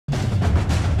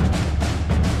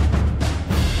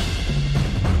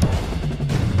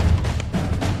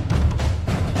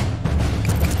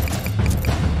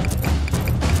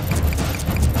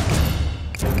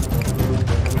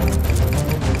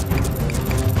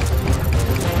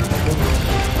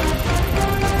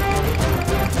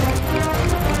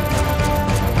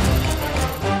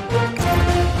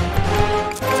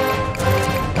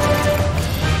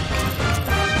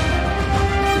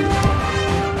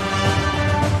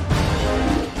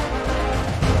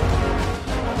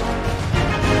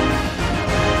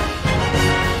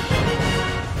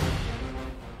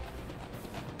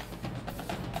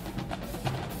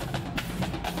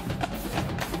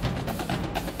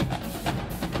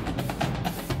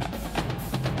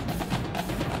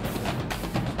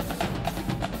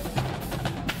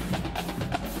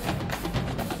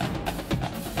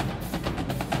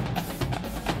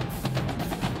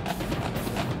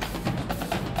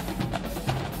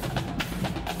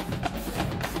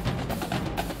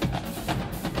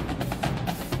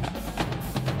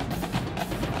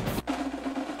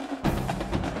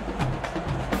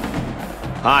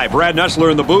Hi, Brad Nussler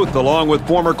in the booth, along with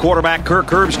former quarterback Kirk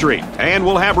Herbstreit. And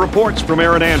we'll have reports from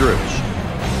Aaron Andrews.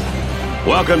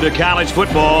 Welcome to college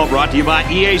football, brought to you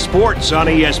by EA Sports on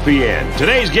ESPN.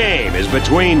 Today's game is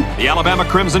between the Alabama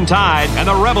Crimson Tide and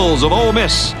the Rebels of Ole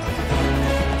Miss.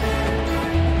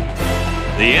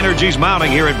 The energy's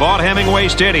mounting here at Vaught-Hemingway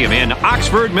Stadium in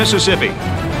Oxford, Mississippi.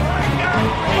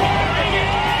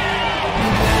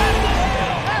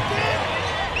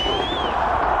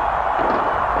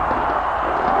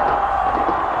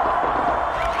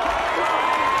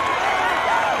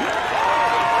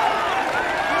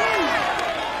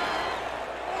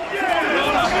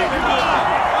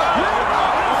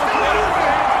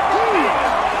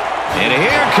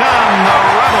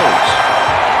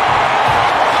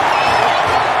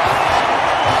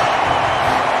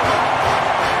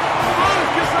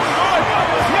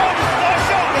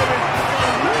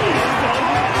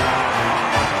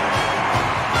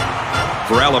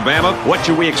 Alabama, what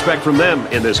should we expect from them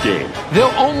in this game?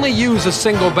 They'll only use a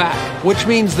single back, which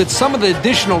means that some of the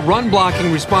additional run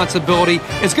blocking responsibility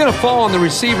is going to fall on the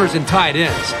receivers and tight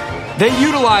ends. They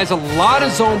utilize a lot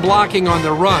of zone blocking on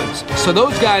their runs, so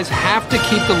those guys have to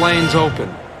keep the lanes open.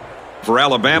 For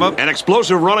Alabama, an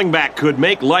explosive running back could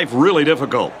make life really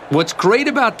difficult. What's great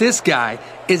about this guy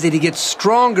is that he gets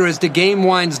stronger as the game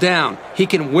winds down. He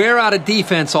can wear out a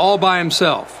defense all by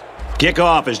himself.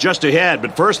 Kickoff is just ahead,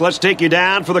 but first let's take you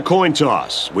down for the coin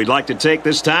toss. We'd like to take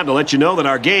this time to let you know that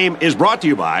our game is brought to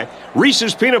you by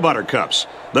Reese's Peanut Butter Cups,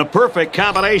 the perfect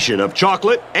combination of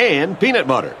chocolate and peanut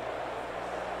butter.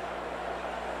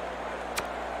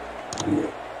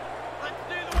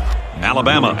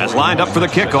 Alabama has lined up for the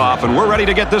kickoff, and we're ready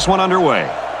to get this one underway.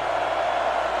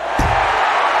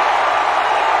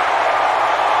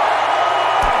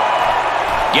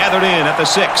 Gathered in at the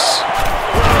 6.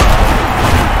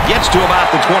 Gets to about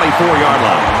the 24-yard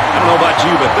line. I don't know about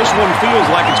you, but this one feels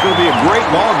like it's going to be a great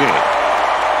ball game.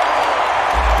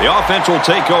 The offense will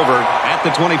take over at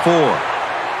the 24.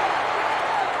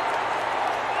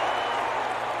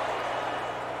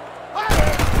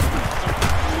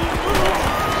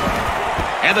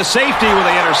 And the safety with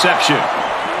the interception.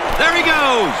 There he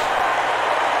goes.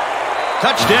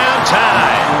 Touchdown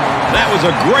Tide. That was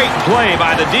a great play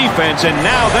by the defense, and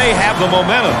now they have the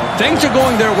momentum. Things are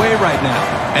going their way right now,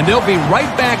 and they'll be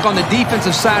right back on the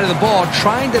defensive side of the ball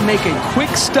trying to make a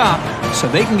quick stop so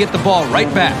they can get the ball right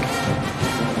back.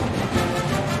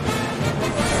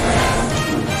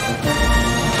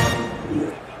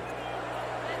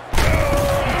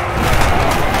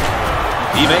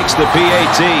 He makes the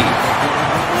PAT.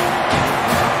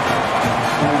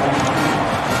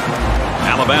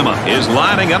 Alabama is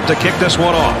lining up to kick this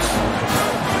one off.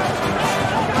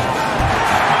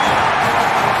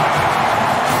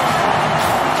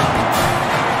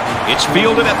 It's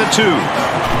fielded at the 2.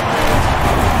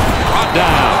 Brought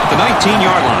down at the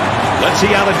 19-yard line. Let's see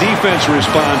how the defense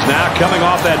responds now, coming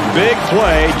off that big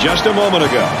play just a moment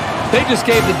ago. They just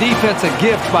gave the defense a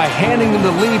gift by handing them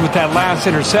the lead with that last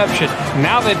interception.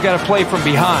 Now they've got to play from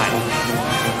behind.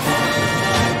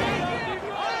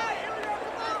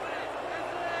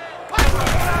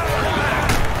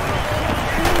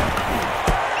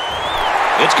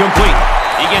 It's complete.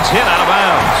 He gets hit out of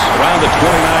bounds around the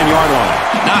 29-yard line.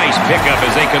 Nice pickup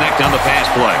as they connect on the pass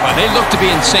play. Well, they look to be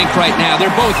in sync right now.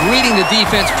 They're both reading the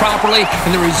defense properly,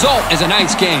 and the result is a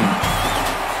nice game.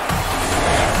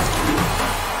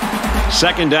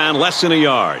 Second down, less than a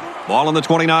yard. Ball on the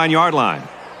 29-yard line.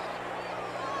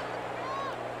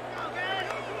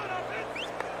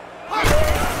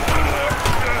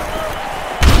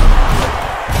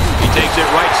 He takes it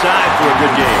right side for a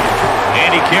good game.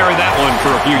 And he carried that one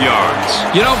for a few yards.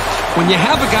 You know, when you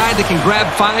have a guy that can grab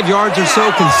 5 yards or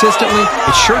so consistently,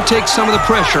 it sure takes some of the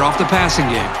pressure off the passing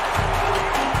game.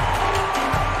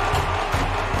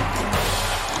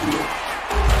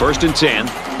 First and 10.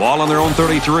 Ball on their own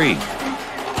 33.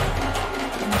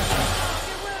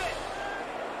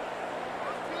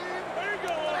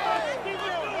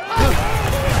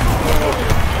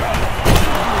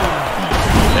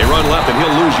 They run left and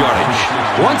he'll lose yardage.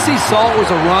 Once he saw it was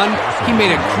a run, he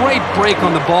made a great break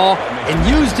on the ball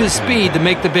and used his speed to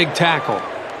make the big tackle.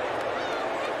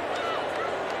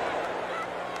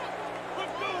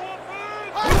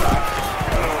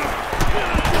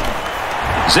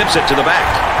 Zips it to the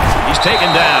back. He's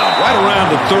taken down right around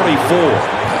the 34.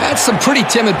 That's some pretty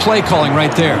timid play calling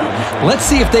right there. Let's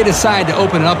see if they decide to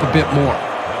open it up a bit more.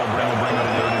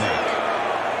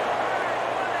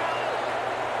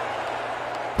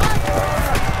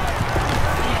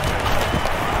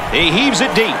 He heaves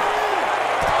it deep.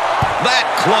 That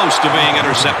close to being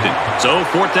intercepted. So,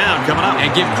 4th down coming up. And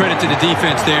give credit to the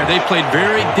defense there. They played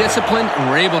very disciplined and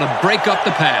were able to break up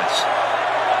the pass.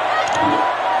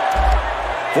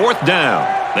 4th down.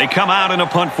 They come out in a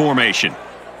punt formation.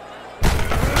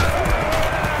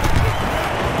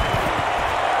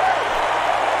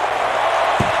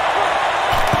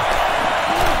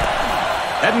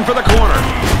 Heading for the corner.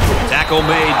 Tackle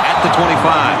made at the 25.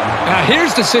 Now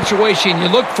here's the situation you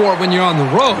look for when you're on the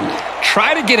road.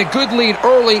 Try to get a good lead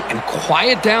early and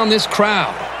quiet down this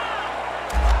crowd.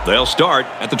 They'll start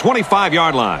at the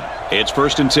 25-yard line. It's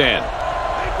 1st and 10.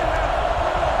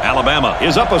 Alabama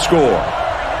is up a score.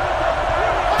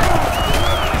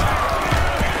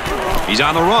 He's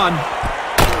on the run.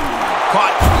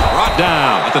 Caught. Brought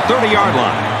down at the 30-yard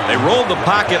line. They rolled the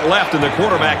pocket left, and the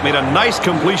quarterback made a nice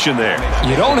completion there.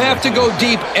 You don't have to go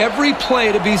deep every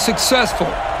play to be successful.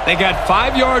 They got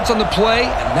 5 yards on the play,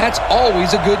 and that's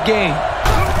always a good gain.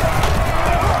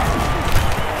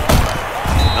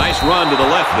 Nice run to the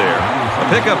left there. A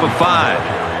pickup of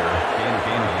 5.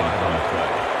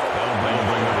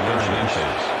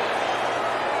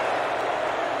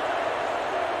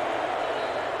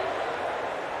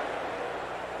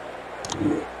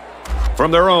 From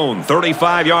their own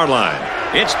 35-yard line,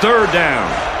 it's 3rd down.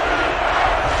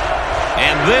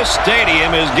 And this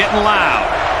stadium is getting loud.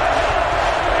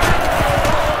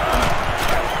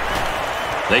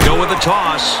 They go with the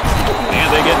toss,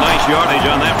 and they get nice yardage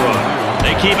on that run.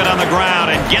 They keep it on the ground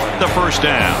and get the 1st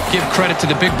down. Give credit to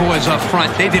the big boys up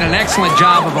front. They did an excellent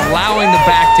job of allowing the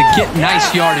back to get nice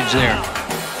yardage there.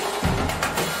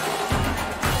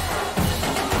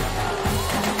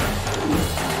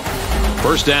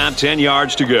 First down, 10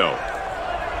 yards to go.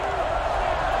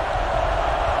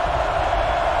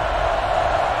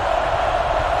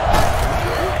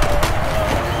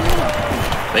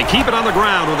 They keep it on the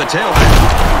ground with a tailback.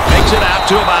 Makes it out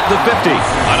to about the 50.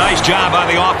 A nice job on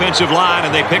the offensive line,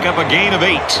 and they pick up a gain of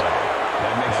 8.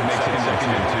 That makes it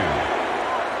 2nd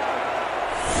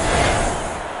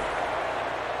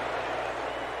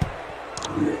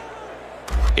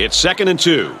and 2. It's 2nd and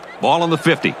 2. Ball on the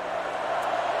 50.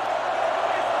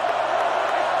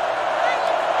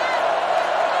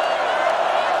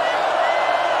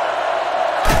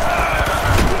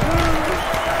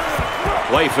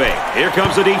 Play fake. Here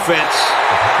comes the defense.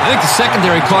 I think the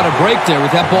secondary caught a break there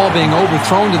with that ball being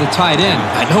overthrown to the tight end.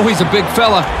 I know he's a big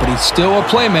fella, but he's still a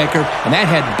playmaker, and that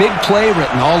had big play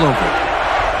written all over it.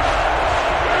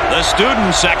 The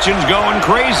student section's going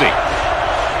crazy.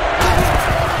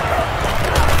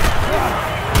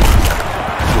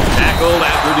 Tackled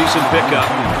after a decent pickup.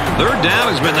 3rd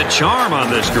down has been the charm on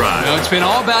this drive. It's been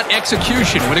all about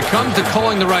execution. When it comes to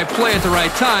calling the right play at the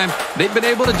right time, they've been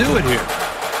able to do it here.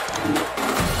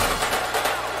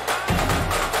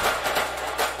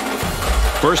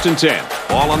 First and 10.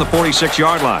 Ball on the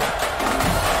 46-yard line.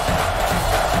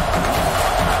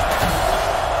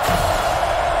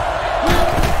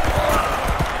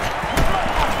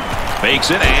 Fakes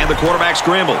it, and the quarterback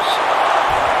scrambles.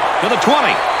 To the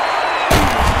 20.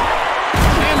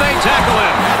 And they tackle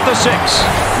him at the 6.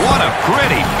 What a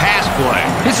pretty pass play.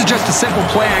 This is just a simple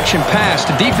play-action pass.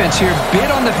 The defense here bid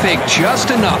on the fake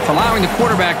just enough, allowing the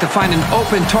quarterback to find an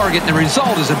open target, and the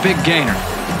result is a big gainer.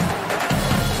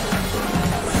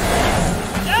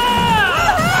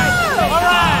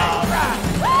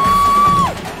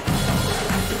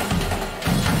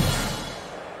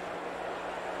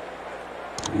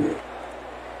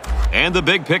 And the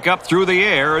big pickup through the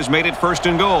air has made it 1st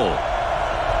and goal.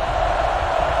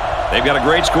 They've got a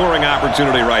great scoring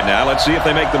opportunity right now. Let's see if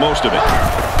they make the most of it.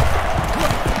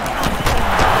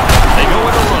 They go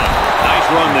with a run. Nice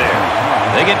run there.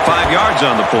 They get 5 yards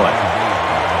on the play.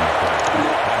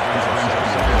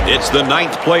 It's the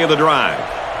 9th play of the drive.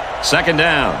 2nd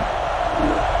down.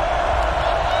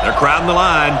 They're crowding the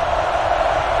line.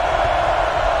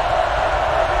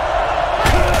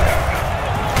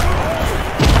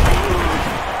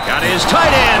 His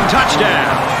tight end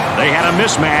touchdown. They had a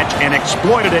mismatch and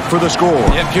exploited it for the score.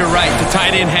 Yep, you're right. The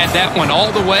tight end had that one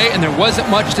all the way, and there wasn't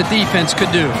much the defense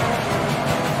could do.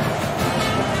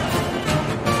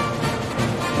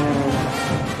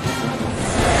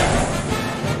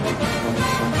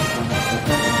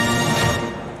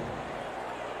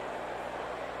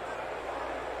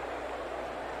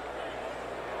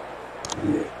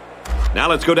 Now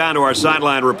let's go down to our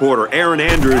sideline reporter, Erin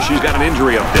Andrews. She's got an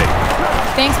injury update.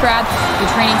 Thanks, Brad. The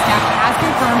training staff has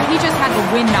confirmed he just had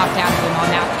the wind knocked out of him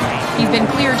on that play. He's been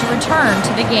cleared to return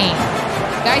to the game.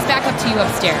 Guys, back up to you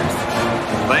upstairs.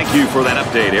 Thank you for that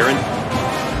update, Erin.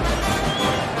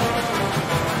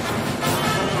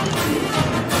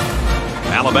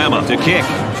 Alabama to kick.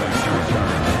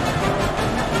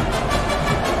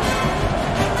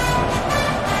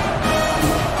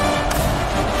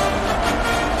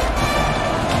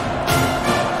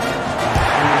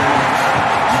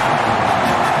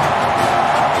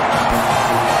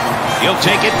 He'll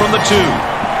take it from the 2.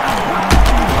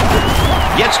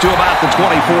 Gets to about the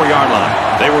 24-yard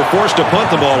line. They were forced to punt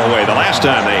the ball away the last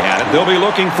time they had it. They'll be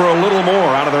looking for a little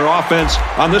more out of their offense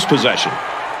on this possession.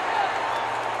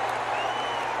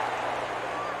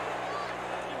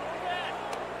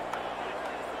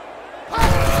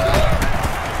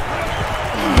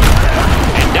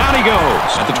 And down he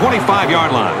goes at the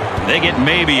 25-yard line. They get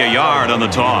maybe a yard on the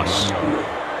toss.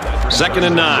 2nd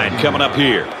and 9 coming up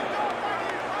here.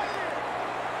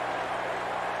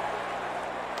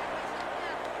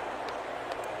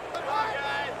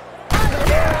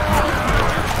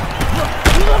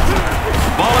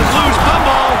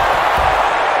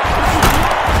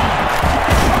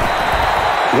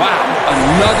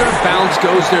 Another bounce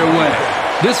goes their way.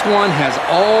 This one has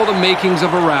all the makings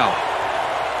of a rout.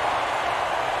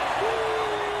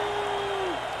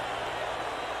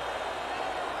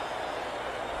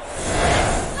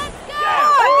 Let's go!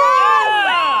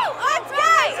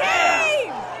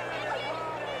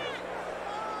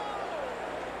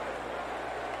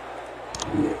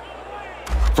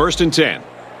 1st and 10.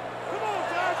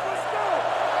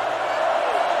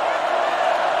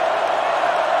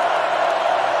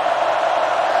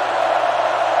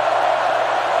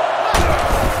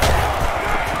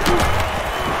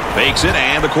 Fakes it,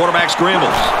 and the quarterback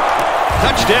scrambles.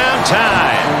 Touchdown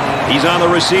time. He's on the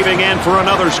receiving end for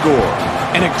another score.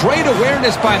 And a great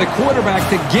awareness by the quarterback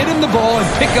to get him the ball and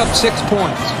pick up 6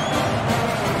 points.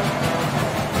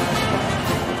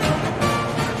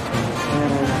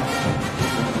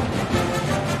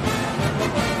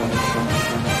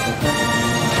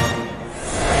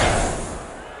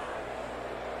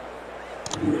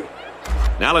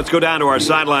 Now let's go down to our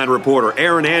sideline reporter,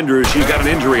 Erin Andrews. She's got an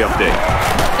injury update.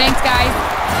 Thanks, guys.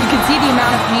 You can see the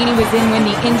amount of pain he was in when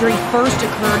the injury first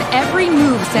occurred. Every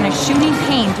move sent a shooting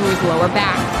pain through his lower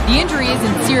back. The injury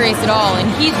isn't serious at all, and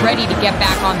he's ready to get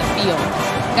back on the field.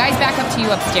 Guys, back up to you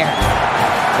upstairs.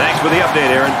 Thanks for the update,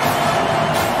 Erin.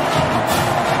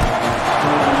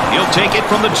 He'll take it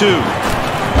from the 2.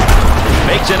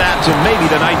 Makes it out to maybe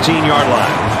the 19-yard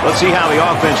line. Let's see how the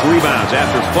offense rebounds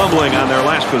after fumbling on their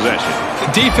last possession. The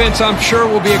defense, I'm sure,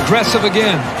 will be aggressive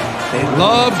again. They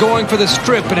love going for the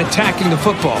strip and attacking the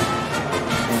football.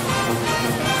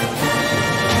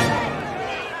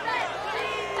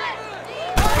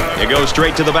 It goes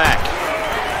straight to the back.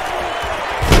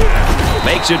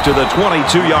 Makes it to the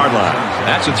 22-yard line.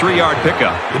 That's a 3-yard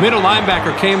pickup. The middle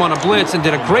linebacker came on a blitz and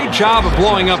did a great job of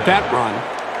blowing up that run.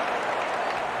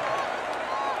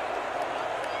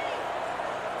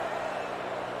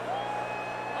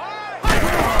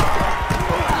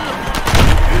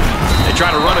 Try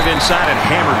to run it inside and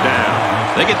hammered down.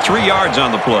 They get 3 yards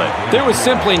on the play. There was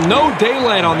simply no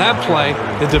daylight on that play.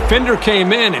 The defender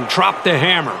came in and dropped the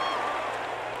hammer.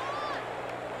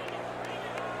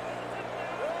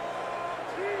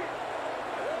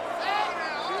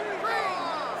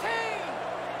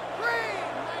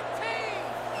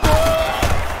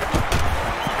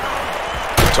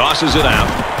 Tosses it out.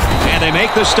 And they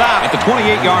make the stop at the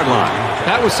 28-yard line.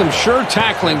 That was some sure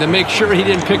tackling to make sure he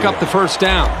didn't pick up the first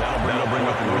down. That'll bring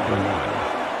up 4th and 1.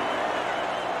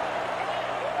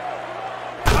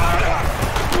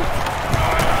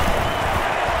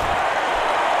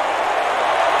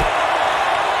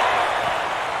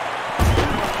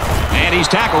 And he's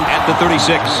tackled at the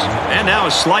 36. And now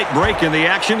a slight break in the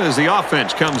action as the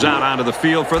offense comes out onto the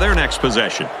field for their next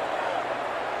possession.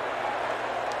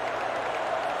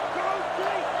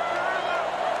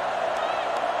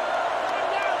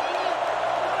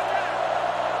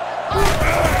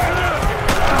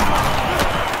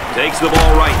 Takes the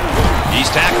ball right. He's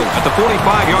tackled at the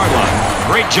 45-yard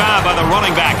line. Great job by the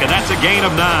running back, and that's a gain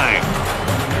of 9.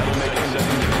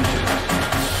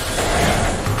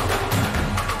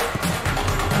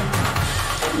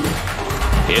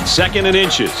 It's 2nd and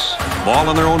inches. Ball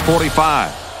on their own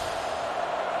 45.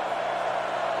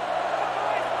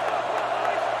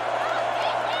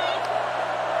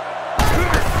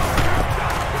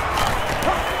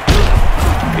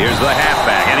 Here's the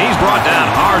halfback, and he's brought down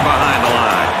hard behind the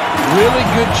line. Really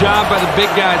good job by the big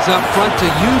guys up front to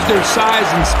use their size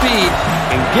and speed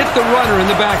and get the runner in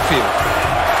the backfield.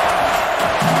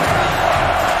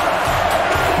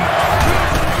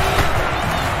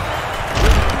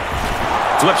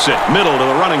 Flips it middle to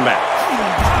the running back.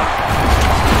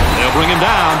 They'll bring him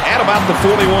down at about the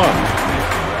 41.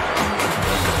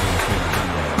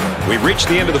 We've reached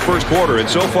the end of the first quarter, and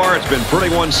so far it's been pretty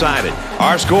one-sided.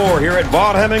 Our score here at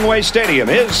Vaught Hemingway Stadium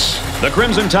is the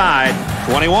Crimson Tide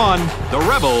 21, the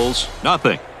Rebels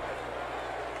nothing.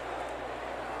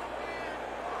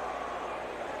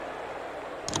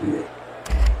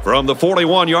 From the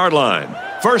 41-yard line,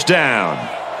 First down.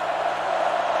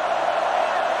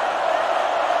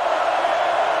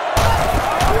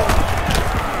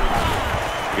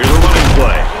 Here's a running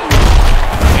play.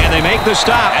 And they make the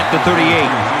stop at the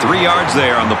 38. 3 yards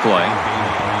there on the play.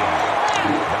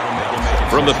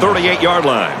 From the 38-yard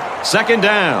line. Second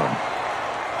down.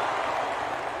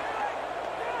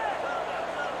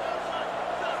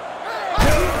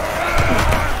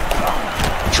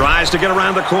 Tries to get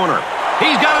around the corner.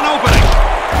 He's got an opening.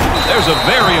 There's a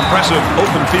very impressive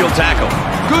open field tackle.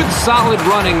 Good solid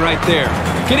running right there.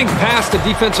 Getting past the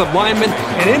defensive lineman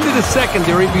and into the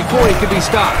secondary before he could be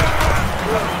stopped.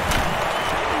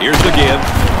 Here's the give.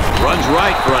 Runs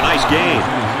right for a nice gain.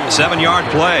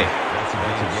 7-yard play.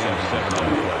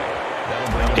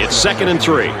 It's 2nd and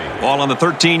 3. Ball on the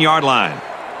 13-yard line.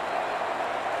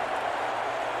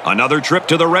 Another trip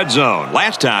to the red zone.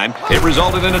 Last time, it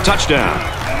resulted in a touchdown.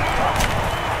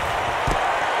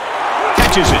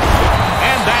 Catches it.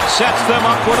 And that sets them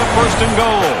up with a 1st and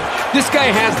goal. This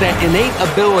guy has that innate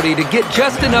ability to get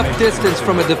just enough distance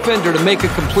from a defender to make a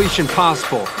completion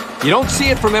possible. You don't see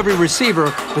it from every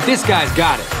receiver, but this guy's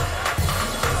got it.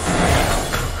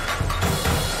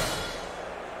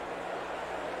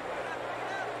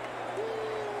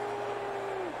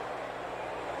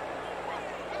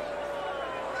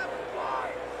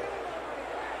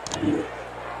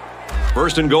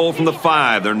 First and goal from the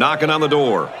 5. They're knocking on the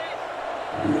door.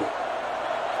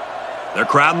 They're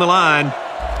crowding the line.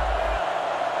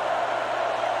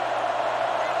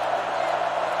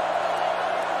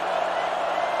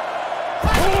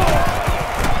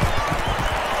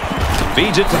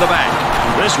 Feeds it to the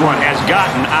back. This one has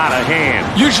gotten out of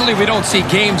hand. Usually we don't see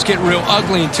games get real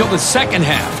ugly until the second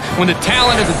half, when the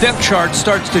talent of the depth chart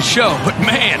starts to show. But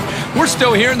man, we're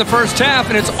still here in the first half,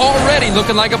 and it's already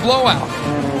looking like a blowout.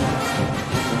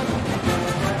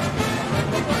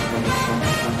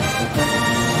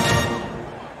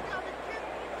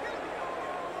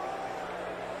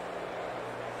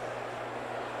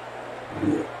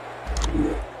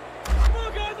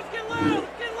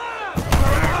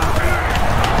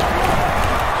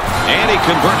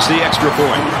 Converts the extra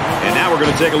point. And now we're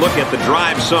going to take a look at the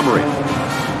drive summary.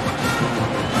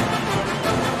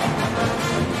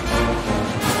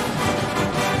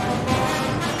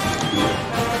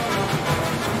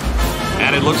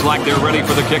 And it looks like they're ready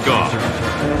for the kickoff.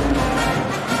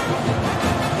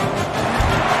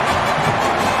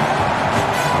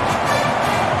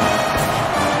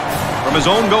 From his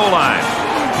own goal line.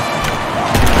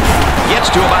 Gets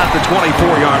to about the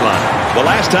 24-yard line. The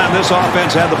last time this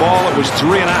offense had the ball, it was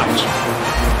 3 and out.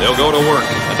 They'll go to work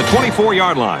at the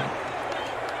 24-yard line.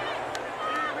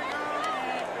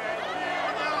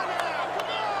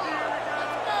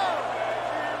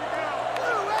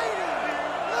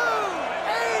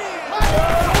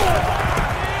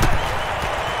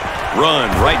 Run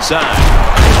right side.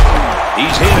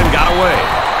 He's hit and got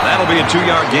away. That'll be a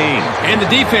 2-yard gain. And the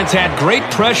defense had great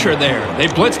pressure there. They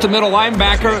blitzed the middle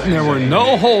linebacker, and there were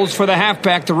no holes for the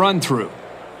halfback to run through.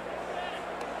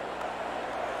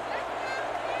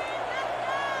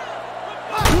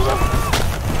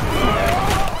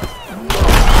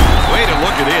 Way to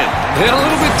look it in. They had a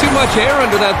little bit too much air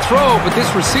under that throw, but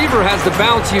this receiver has the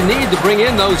bounce you need to bring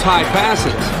in those high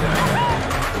passes.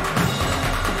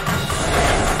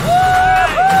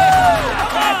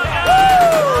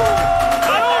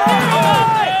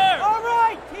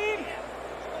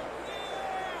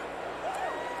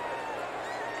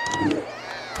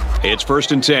 It's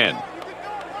 1st and 10.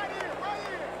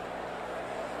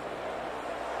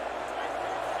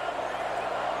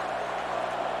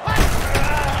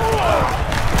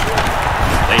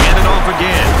 They hand it off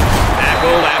again.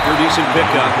 Tackled after a decent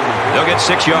pickup. They'll get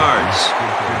 6 yards.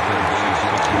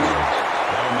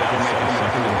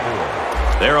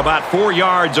 They're about 4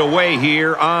 yards away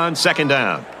here on 2nd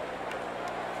down.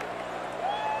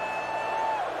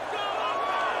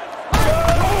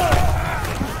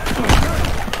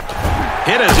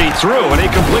 Hit as he threw, and he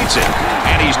completes it.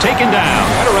 And he's taken down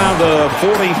right around the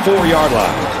 44-yard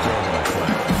line.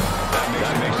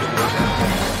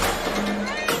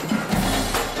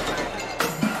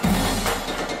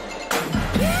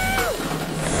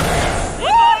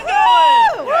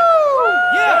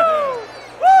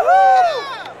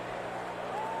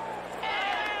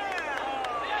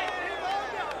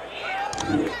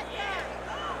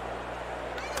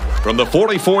 From the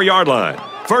 44-yard line,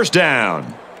 1st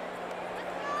down.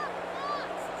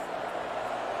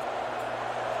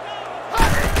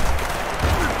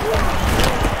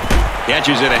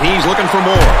 Catches it, and he's looking for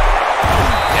more.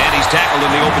 And he's tackled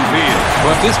in the open field.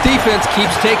 Well, if this defense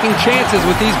keeps taking chances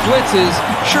with these blitzes,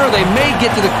 sure, they may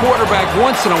get to the quarterback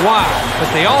once in a while, but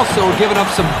they also are giving up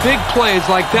some big plays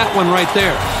like that one right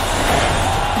there.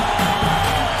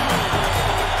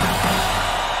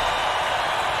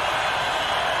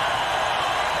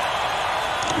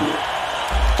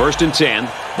 First and 10,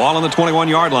 ball on the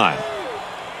 21-yard line.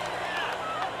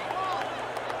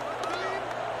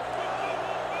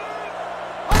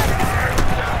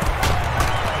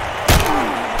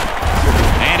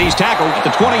 And he's tackled at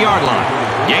the 20-yard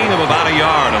line. Gain of about a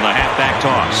yard on the halfback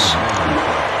toss.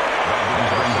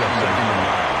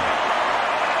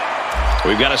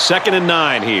 We've got a 2nd and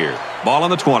 9 here. Ball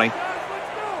on the 20.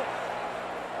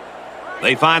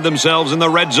 They find themselves in the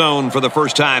red zone for the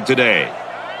first time today.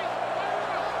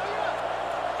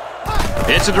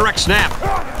 It's a direct snap.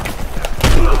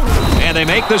 And they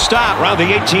make the stop around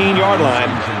the 18-yard line.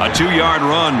 A 2-yard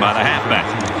run by the halfback.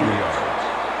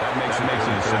 That makes it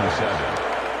a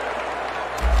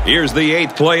 7-7. Here's the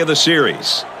 8th play of the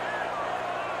series.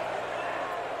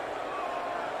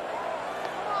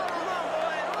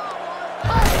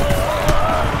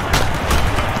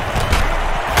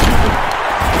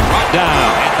 Brought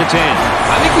down at the 10.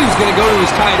 I think he was going to go to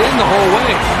his tight end the whole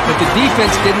way, but the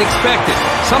defense didn't expect it.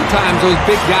 Sometimes those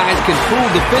big guys can fool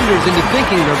defenders into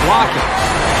thinking they're blocking.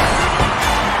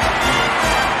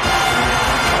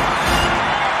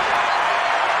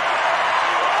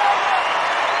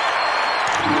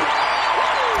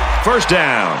 First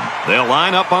down. They'll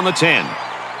line up on the 10.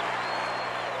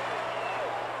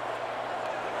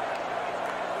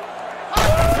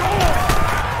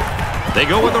 They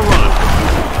go with a run.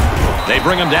 They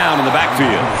bring him down in the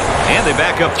backfield. And they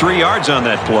back up 3 yards on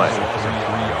that play.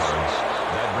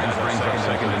 That brings up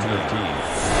 2nd and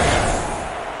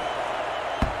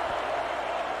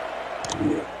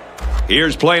 13.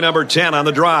 Here's play number 10 on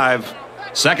the drive.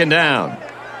 2nd down.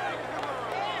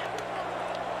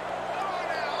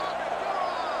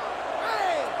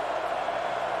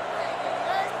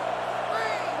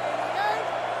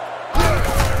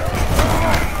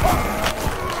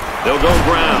 They'll go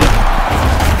ground.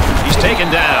 He's taken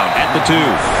down at the 2.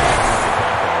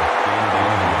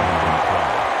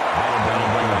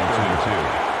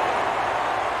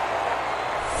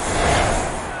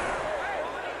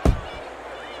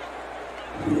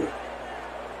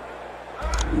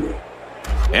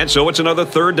 And so it's another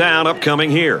 3rd down upcoming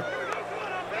here.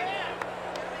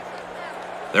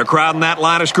 They're crowding that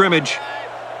line of scrimmage.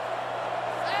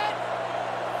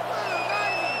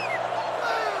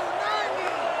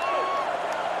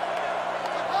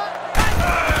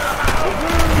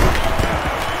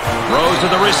 Throws to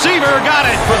the receiver, got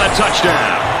it for the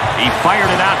touchdown. He fired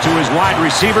it out to his wide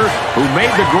receiver, who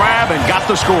made the grab and got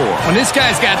the score. When this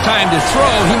guy's got time to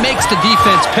throw, he makes the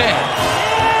defense pay.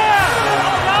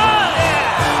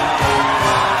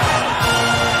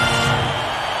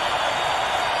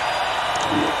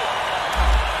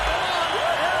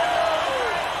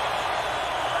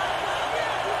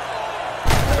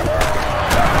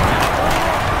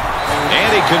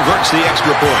 And he converts the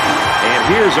extra point.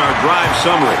 And here's our drive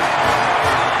summary.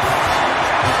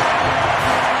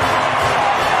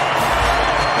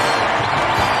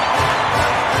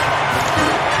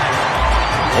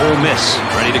 Ole Miss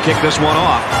ready to kick this one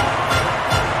off.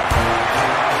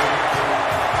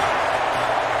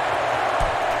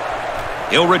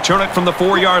 He'll return it from the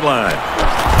 4-yard line.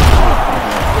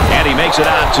 And he makes it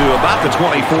out to about the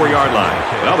 24-yard line.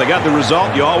 Well, they got the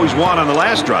result you always want on the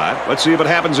last drive. Let's see if it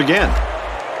happens again.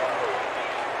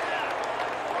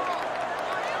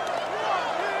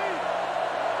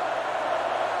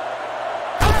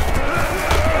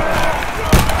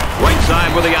 Right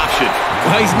side with the option.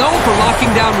 Well, he's known for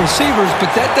locking down receivers, but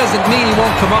that doesn't mean he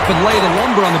won't come up and lay the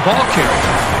lumber on the ball carrier.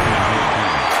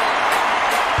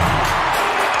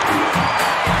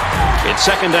 It's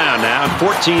 2nd down now and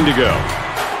 14 to go.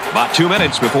 About 2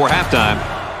 minutes before halftime.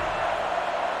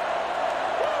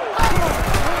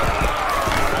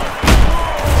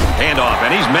 Handoff,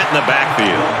 and he's met in the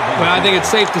backfield. Well, I think it's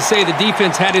safe to say the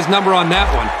defense had his number on that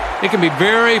one. It can be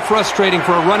very frustrating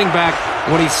for a running back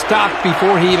when he's stopped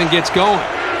before he even gets going.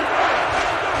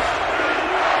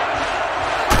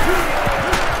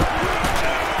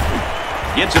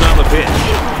 Gets it on the pitch.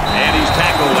 And he's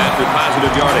tackled after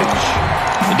positive yardage.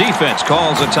 The defense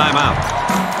calls a timeout.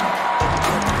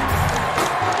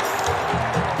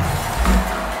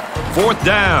 4th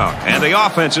down, and the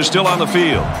offense is still on the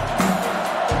field.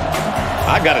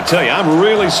 I've got to tell you, I'm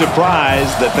really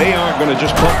surprised that they aren't going to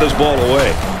just punt this ball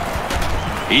away.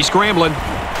 He's scrambling.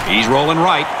 He's rolling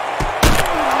right.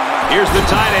 Here's the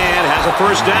tight end, has a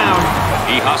 1st down.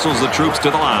 He hustles the troops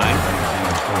to the line.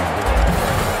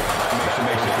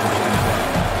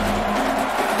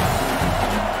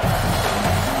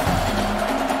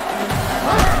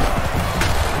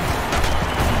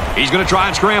 He's going to try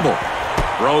and scramble.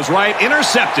 Throws right,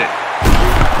 intercepted.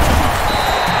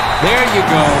 There you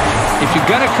go. If you're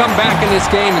going to come back in this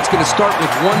game, it's going to start with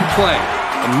one play.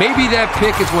 And maybe that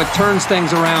pick is what turns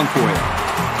things around for you.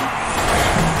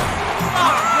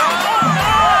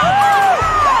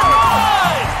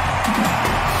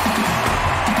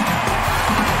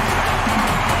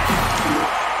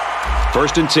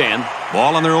 First and 10.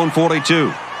 Ball on their own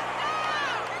 42.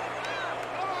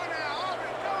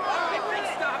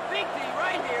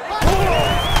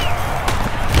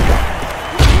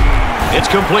 It's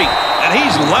complete, and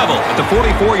he's level at the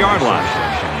 44-yard line.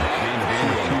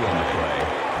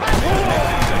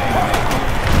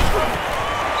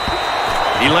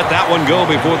 He let that one go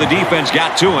before the defense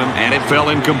got to him, and it fell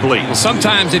incomplete. Well,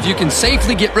 sometimes if you can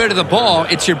safely get rid of the ball,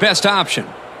 it's your best option.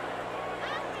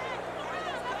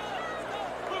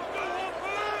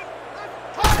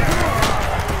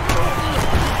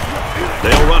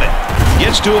 They'll run it.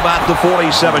 Gets to about the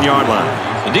 47-yard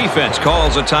line. The defense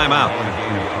calls a timeout.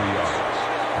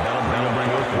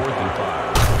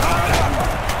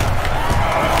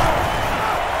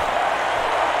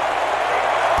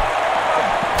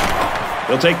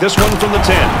 They'll take this one from the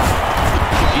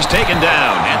 10. He's taken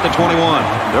down at the 21.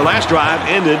 Their last drive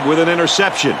ended with an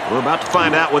interception. We're about to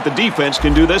find out what the defense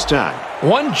can do this time.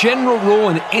 One general rule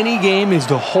in any game is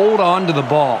to hold on to the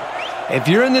ball. If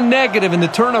you're in the negative in the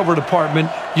turnover department,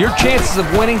 your chances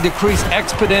of winning decrease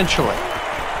exponentially.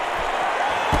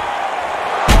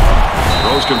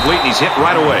 Throws complete, and he's hit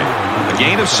right away. A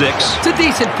gain of 6. It's a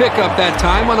decent pickup that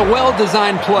time on a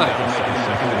well-designed play.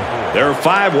 There are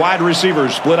 5 wide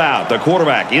receivers split out. The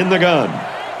quarterback in the gun.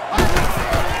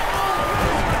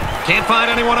 Can't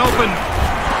find anyone open.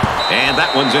 And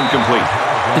that one's incomplete.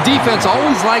 The defense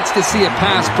always likes to see a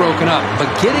pass broken up,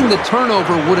 but getting the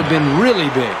turnover would have been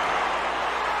really big.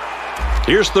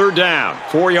 Here's third down.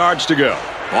 4 yards to go.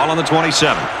 Ball on the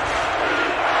 27.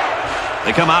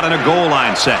 They come out in a goal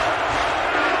line set.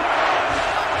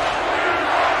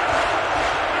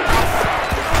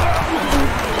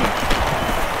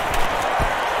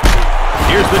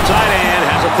 Here's the tight end,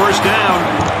 has a first down.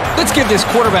 Let's give this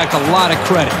quarterback a lot of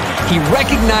credit. He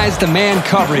recognized the man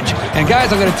coverage. And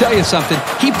guys, I'm going to tell you something.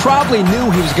 He probably knew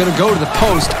he was going to go to the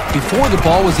post before the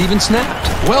ball was even snapped.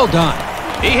 Well done.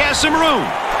 He has some room.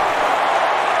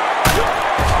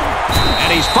 And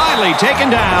he's finally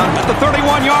taken down at the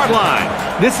 31-yard line.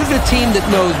 This is a team that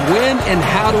knows when and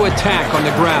how to attack on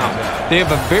the ground. They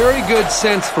have a very good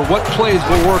sense for what plays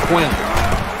will work when.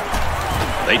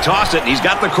 They toss it, and he's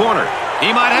got the corner. He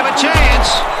might have a chance.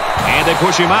 And they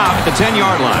push him out at the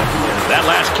 10-yard line. That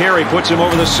last carry puts him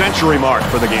over the century mark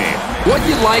for the game. What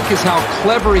you like is how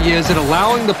clever he is at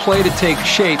allowing the play to take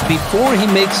shape before he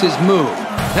makes his move.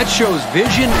 That shows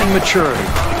vision and maturity.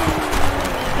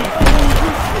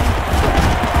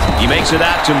 He makes it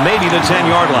out to maybe the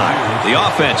 10-yard line. The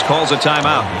offense calls a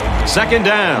timeout. Second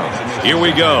down. Here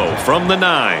we go from the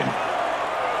 9.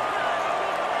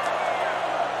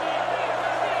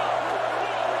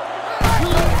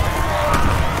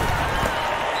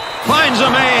 Finds a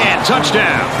man.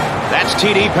 Touchdown. That's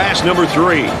TD pass number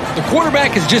 3. The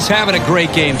quarterback is just having a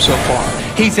great game so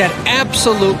far. He's had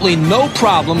absolutely no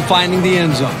problem finding the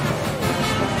end zone.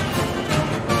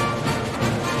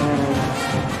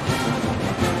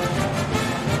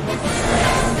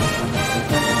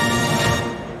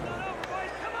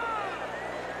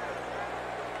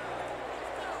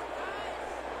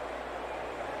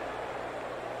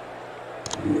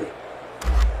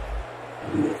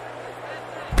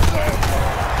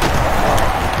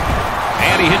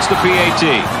 He hits the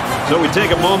PAT. So we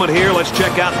take a moment here. Let's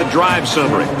check out the drive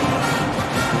summary.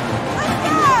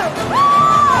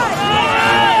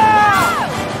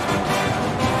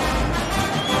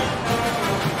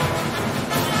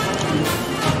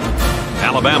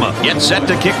 Alabama gets set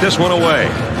to kick this one away.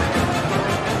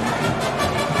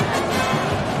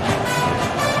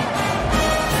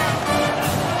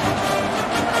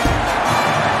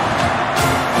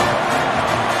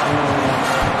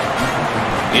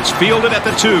 It's fielded at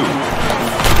the 2.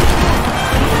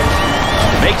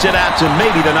 Makes it out to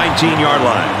maybe the 19-yard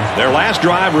line. Their last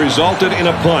drive resulted in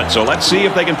a punt, so let's see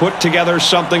if they can put together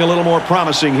something a little more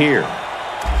promising here.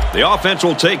 The offense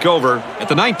will take over at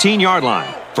the 19-yard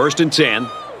line. First and 10.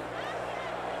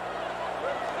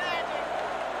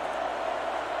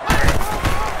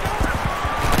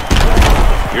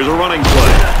 Here's a running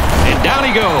play. And down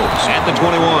he goes at the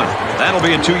 21. That'll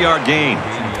be a 2-yard gain.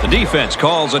 The defense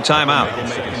calls a timeout.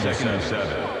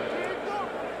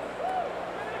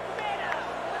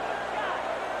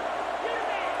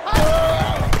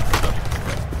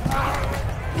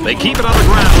 They keep it on the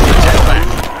ground with the tailback.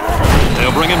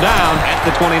 They'll bring him down at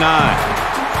the 29.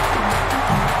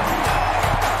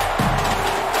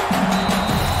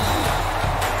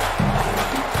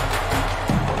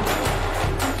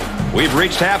 We've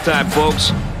reached halftime,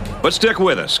 folks. But stick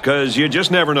with us, because you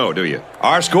just never know, do you?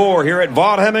 Our score here at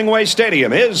Vaught Hemingway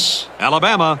Stadium is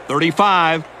Alabama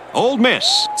 35, Ole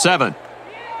Miss 7.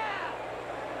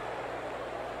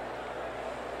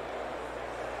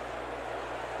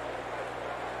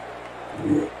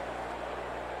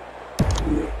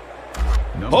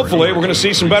 Hopefully, we're going to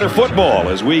see some better football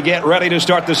as we get ready to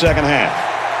start the second half.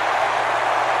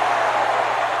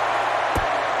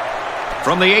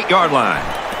 From the 8-yard line.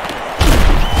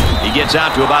 He gets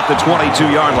out to about the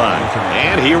 22-yard line.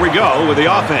 And here we go with the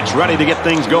offense ready to get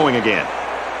things going again.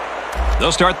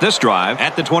 They'll start this drive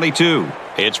at the 22.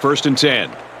 It's 1st and 10.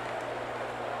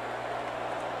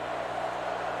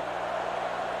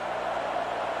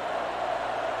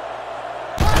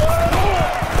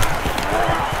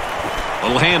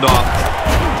 Little handoff.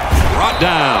 Brought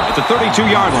down at the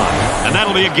 32-yard line. And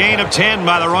that'll be a gain of 10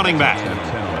 by the running back.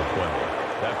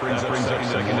 That brings up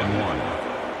 2nd and 1.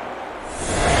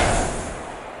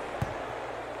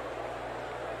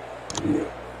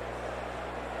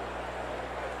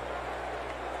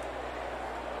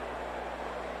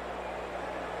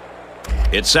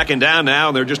 It's 2nd down now,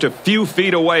 and they're just a few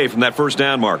feet away from that 1st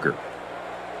down marker.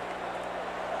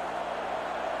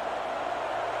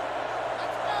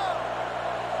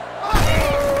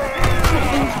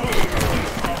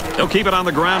 They'll keep it on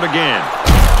the ground again.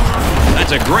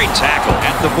 That's a great tackle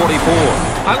at the 44.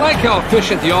 I like how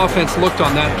efficient the offense looked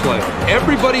on that play.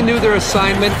 Everybody knew their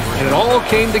assignment, and it all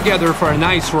came together for a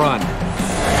nice run.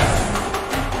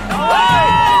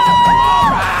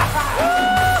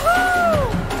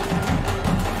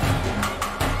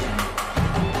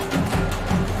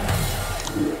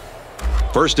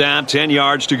 First down, 10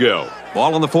 yards to go.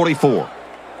 Ball on the 44.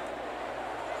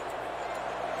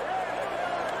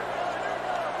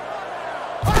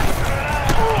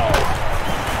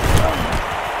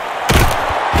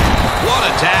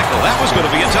 That was going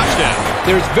to be a touchdown.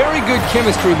 There's very good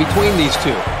chemistry between these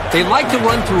two. They like to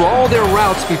run through all their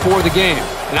routes before the game.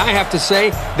 And I have to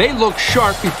say, they look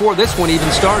sharp before this one even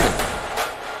started.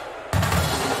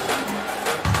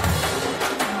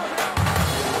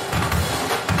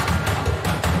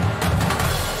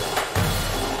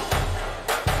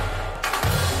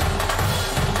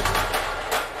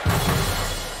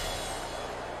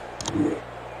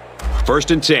 First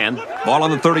and 10. Ball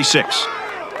on the 36.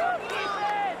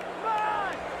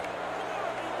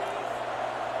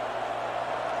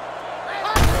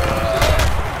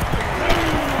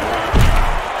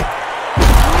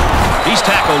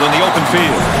 In the open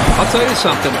field. I'll tell you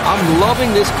something. I'm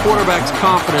loving this quarterback's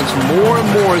confidence more and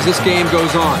more as this game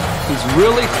goes on. He's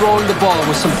really throwing the ball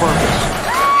with some purpose.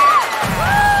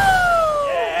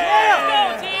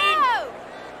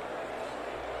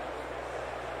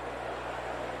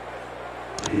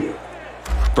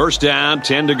 First down,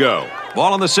 10 to go.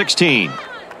 Ball on the 16.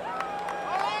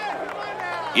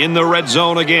 In the red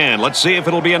zone again. Let's see if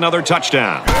it'll be another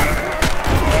touchdown.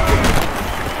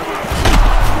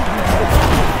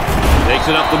 Takes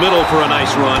it up the middle for a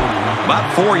nice run.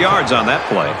 About 4 yards on that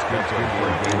play.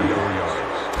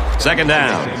 2nd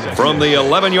down from the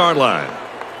 11-yard line.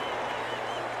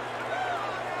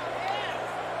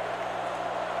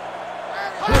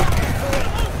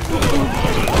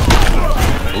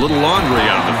 A little laundry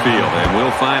on the field, and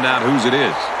we'll find out whose it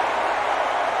is.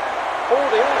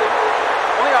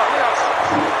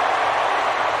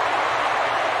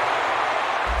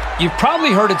 You've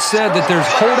probably heard it said that there's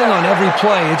holding on every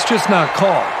play. It's just not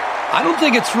called. I don't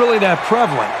think it's really that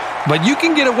prevalent, but you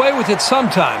can get away with it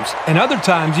sometimes, and other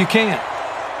times you can't.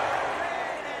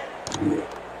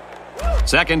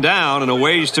 2nd down and a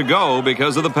ways to go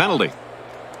because of the penalty.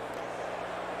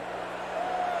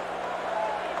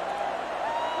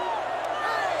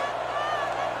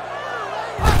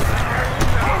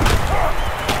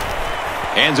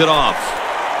 Hands it off.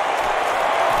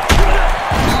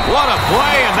 What a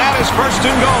play, and that is 1st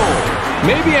and goal.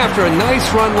 Maybe after a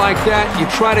nice run like that, you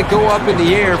try to go up in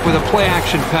the air for the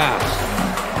play-action pass.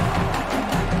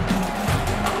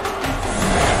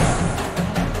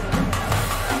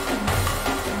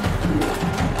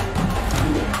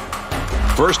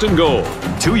 1st and goal.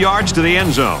 2 yards to the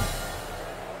end zone.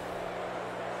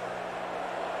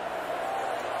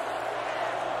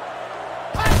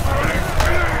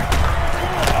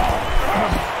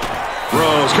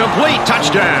 Complete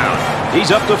touchdown. He's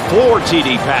up to 4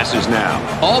 TD passes now.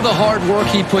 All the hard work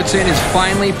he puts in is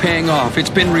finally paying off.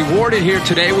 It's been rewarded here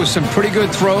today with some pretty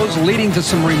good throws, leading to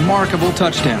some remarkable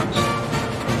touchdowns.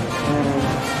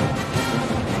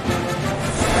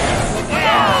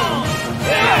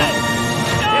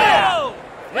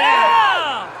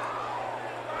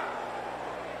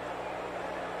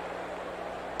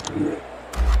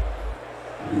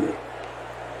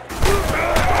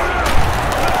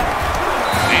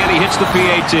 he hits the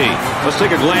PAT. Let's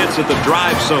take a glance at the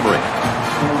drive summary.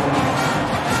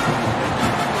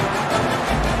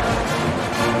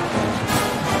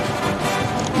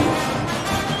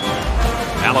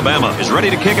 Alabama is ready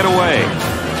to kick it away.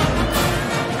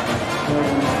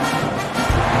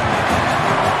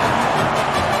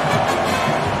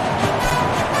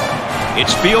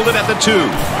 It's fielded at the 2.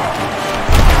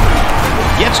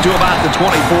 Gets to about the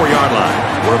 24-yard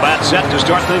line. We're about set to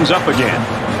start things up again.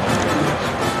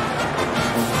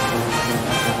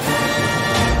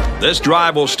 This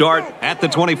drive will start at the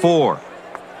 24.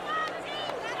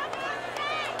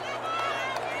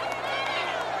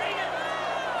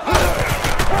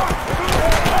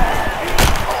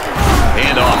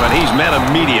 Handoff, and he's met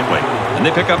immediately. And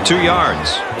they pick up 2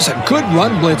 yards. It's a good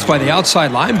run blitz by the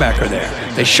outside linebacker there.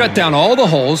 They shut down all the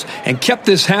holes and kept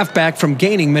this halfback from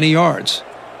gaining many yards.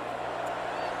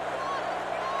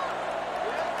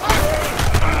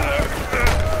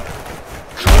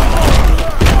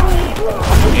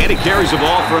 And he carries the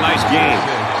ball for a nice gain.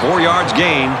 4 yards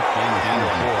gained.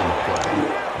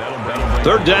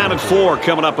 3rd down and 4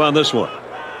 coming up on this one.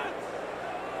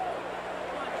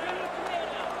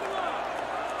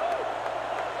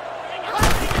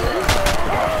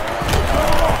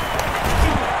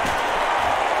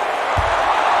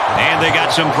 They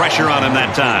got some pressure on him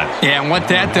that time. Yeah, and what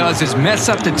that does is mess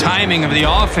up the timing of the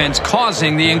offense,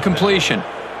 causing the incompletion.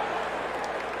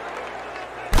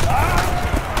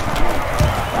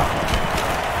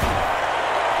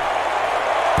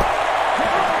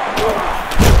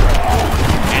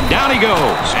 And down he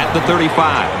goes at the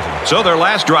 35. So their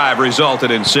last drive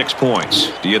resulted in 6 points.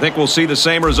 Do you think we'll see the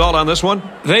same result on this one?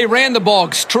 They ran the ball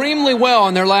extremely well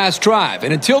on their last drive,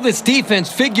 and until this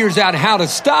defense figures out how to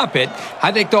stop it,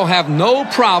 I think they'll have no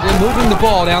problem moving the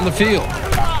ball down the field.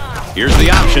 Here's the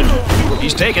option.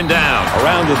 He's taken down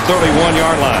around the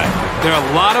 31-yard line. There are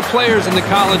a lot of players in the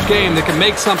college game that can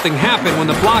make something happen when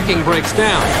the blocking breaks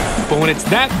down. But when it's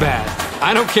that bad,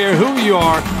 I don't care who you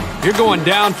are, you're going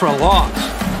down for a loss.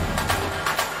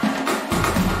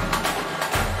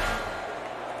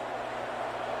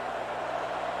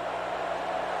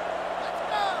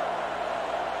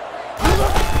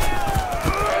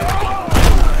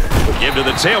 To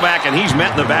the tailback, and he's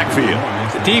met in the backfield.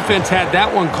 The defense had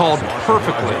that one called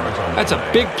perfectly. That's a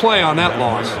big play on that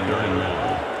loss.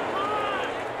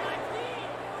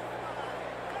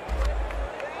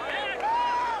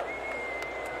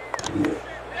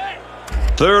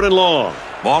 3rd and long.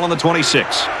 Ball on the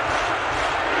 26.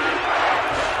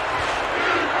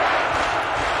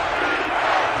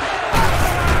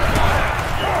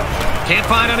 Can't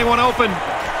find anyone open.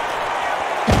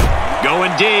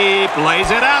 Going deep, lays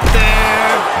it out there.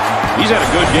 He's had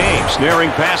a good game,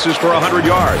 snaring passes for 100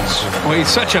 yards. Well, he's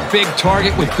such a big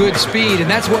target with good speed, and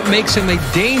that's what makes him a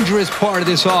dangerous part of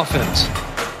this offense.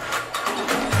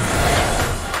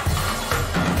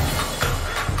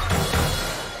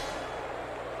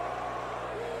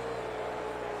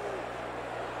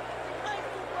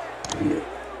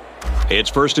 It's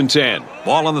 1st and 10.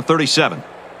 Ball on the 37.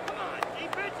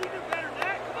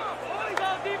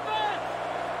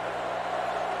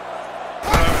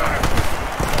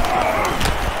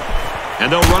 And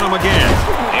they'll run him again.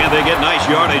 And they get nice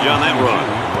yardage on that run.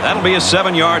 That'll be a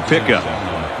 7-yard pickup.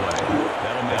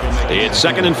 It's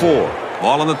 2nd and 4.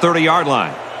 Ball on the 30-yard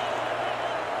line.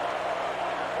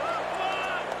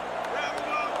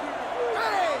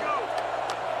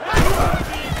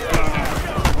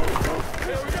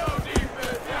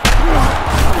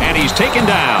 And he's taken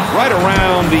down right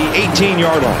around the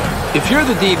 18-yard line. If you're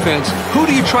the defense, who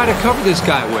do you try to cover this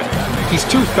guy with? He's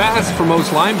too fast for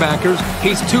most linebackers.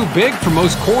 He's too big for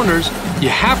most corners. You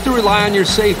have to rely on your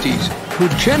safeties, who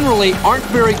generally aren't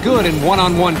very good in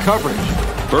one-on-one coverage.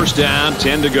 1st down,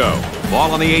 10 to go.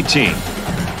 Ball on the 18.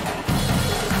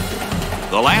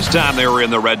 The last time they were in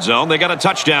the red zone, they got a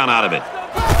touchdown out of it.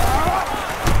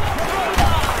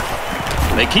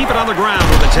 They keep it on the ground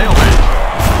with the tailback.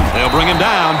 They'll bring him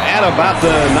down at about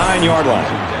the 9-yard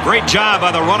line. Great job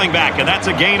by the running back, and that's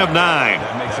a gain of 9.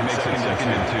 That makes it 2nd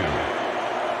and 2.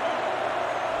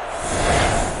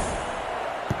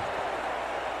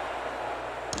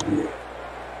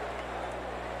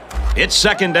 It's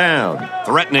 2nd down,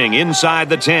 threatening inside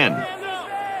the 10. Here's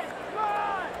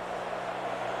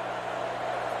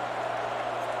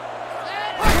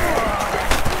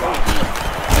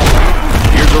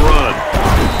a run.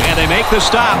 And they make the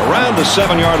stop around the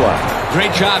 7-yard line.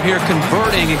 Great job here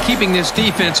converting and keeping this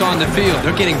defense on the field.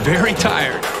 They're getting very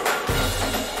tired.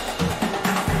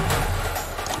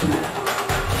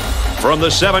 From the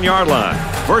 7-yard line,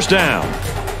 1st down.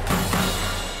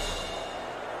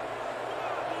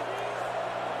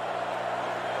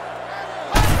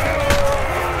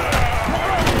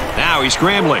 Now he's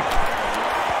scrambling.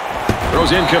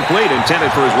 Throws incomplete, intended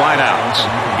for his wideouts.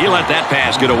 He let that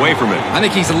pass get away from him. I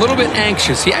think he's a little bit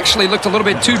anxious. He actually looked a little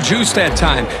bit too juiced that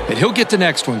time, but he'll get the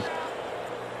next one.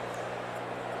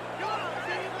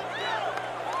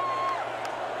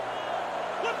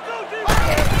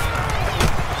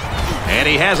 And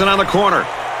he has it on the corner.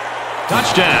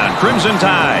 Touchdown, Crimson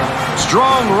Tide.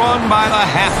 Strong run by the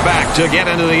halfback to get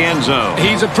into the end zone.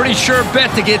 He's a pretty sure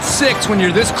bet to get 6 when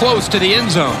you're this close to the end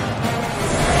zone.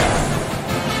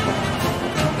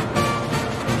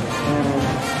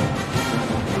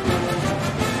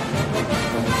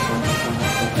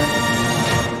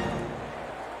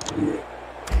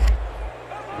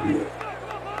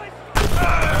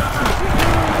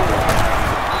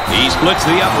 He splits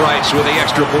the uprights with the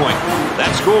extra point.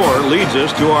 That score leads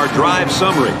us to our drive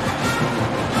summary.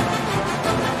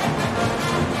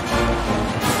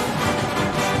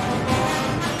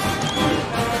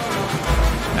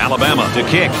 Alabama to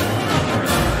kick.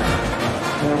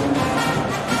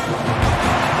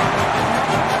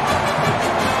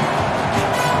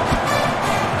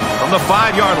 From the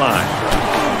 5-yard line.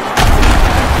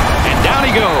 And down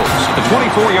he goes at the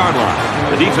 24-yard line.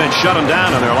 The defense shut him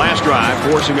down on their last drive,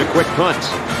 forcing a quick punt.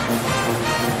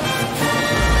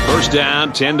 First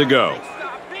down, 10 to go.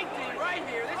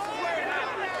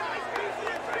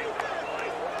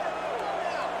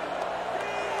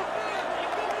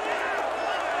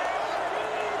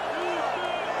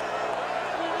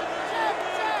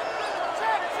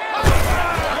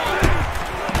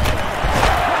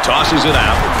 Tosses it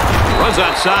out. Runs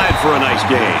outside for a nice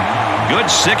gain. Good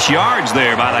 6 yards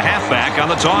there by the halfback on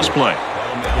the toss play.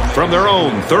 From their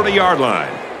own 30-yard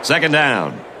line. Second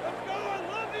down.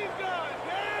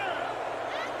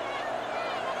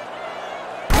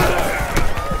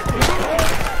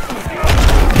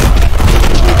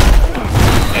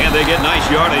 And they get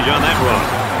nice yardage on that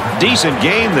run. Decent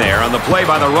gain there on the play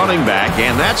by the running back,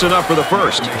 and that's enough for the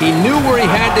first. He knew where he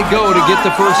had to go to get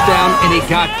the first down, and he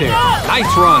got there.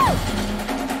 Nice run.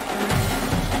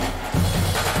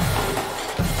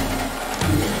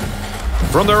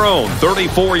 From their own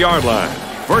 34-yard line.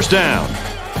 First down.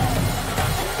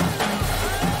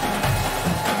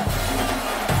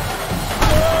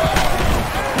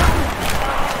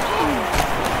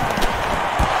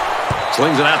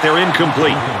 Slings it out there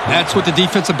incomplete. That's what the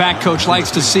defensive back coach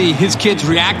likes to see. His kids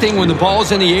reacting when the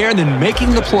ball's in the air and then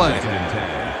making the play.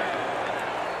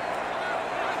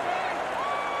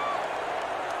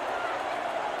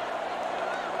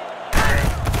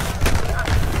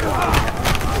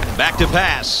 Back to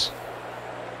pass.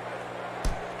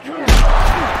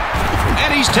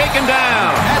 And he's taken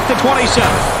down at the 27.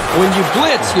 When you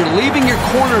blitz, you're leaving your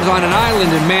corners on an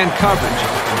island in man coverage.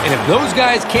 And if those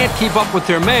guys can't keep up with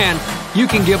their man, you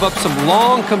can give up some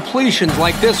long completions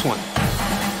like this one.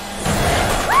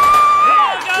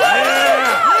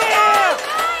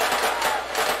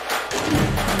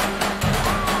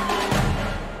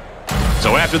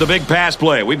 So after the big pass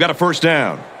play, we've got a first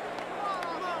down.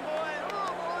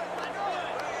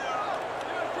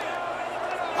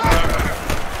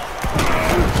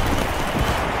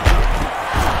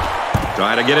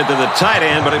 Trying to get it to the tight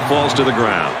end, but it falls to the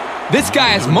ground. This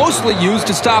guy is mostly used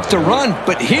to stop the run,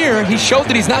 but here he showed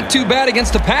that he's not too bad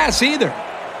against the pass either.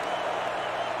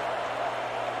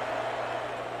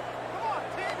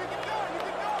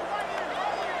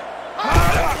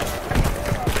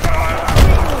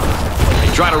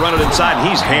 They try to run it inside, and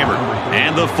he's hammered.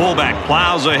 And the fullback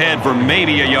plows ahead for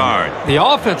maybe a yard. The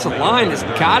offensive line has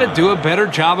got to do a better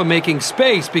job of making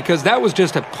space because that was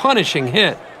just a punishing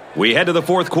hit. We head to the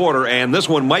fourth quarter, and this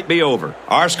one might be over.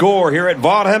 Our score here at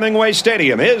Vaught Hemingway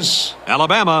Stadium is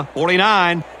Alabama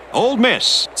 49, Ole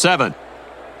Miss 7.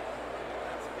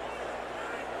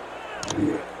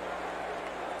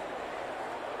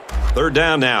 Third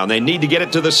down now, and they need to get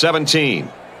it to the 17.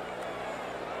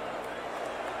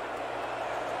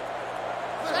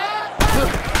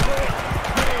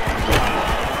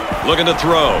 Looking to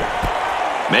throw.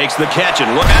 Makes the catch,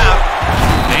 and look out.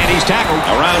 And he's tackled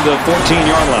around the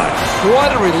 14-yard line.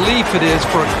 What a relief it is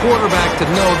for a quarterback to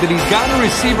know that he's got a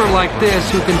receiver like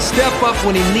this who can step up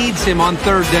when he needs him on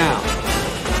third down.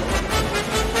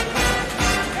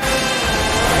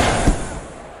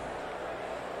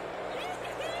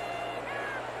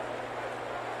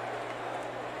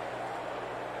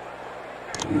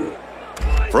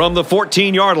 From the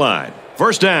 14-yard line,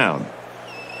 first down.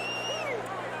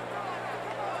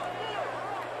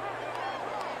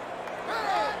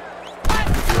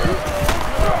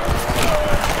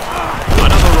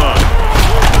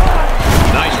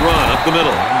 The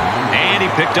middle, and he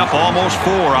picked up almost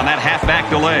 4 on that halfback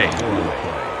delay.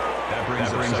 That brings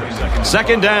us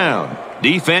Second down.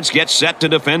 Defense gets set to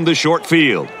defend the short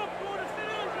field.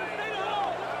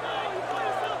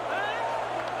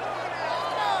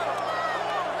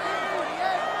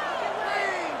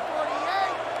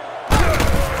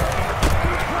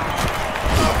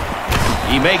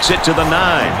 He makes it to the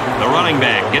 9. The running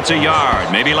back gets a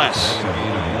yard, maybe less.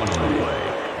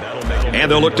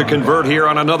 And they'll look to convert here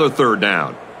on another third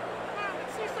down.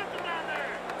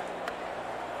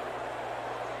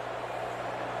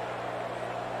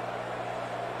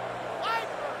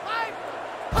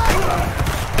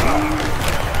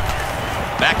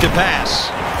 Back to pass.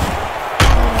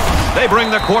 They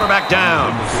bring the quarterback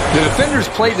down. The defenders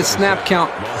played the snap count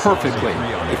perfectly.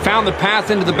 They found the path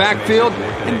into the backfield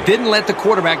and didn't let the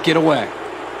quarterback get away.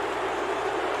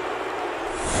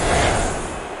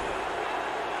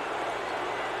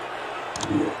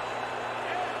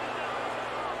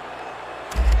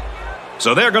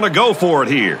 So they're going to go for it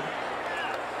here.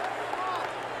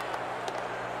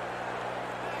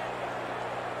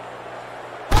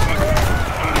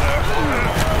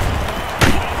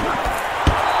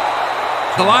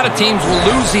 A lot of teams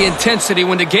will lose the intensity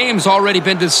when the game's already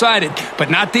been decided,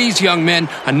 but not these young men.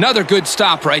 Another good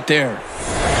stop right there.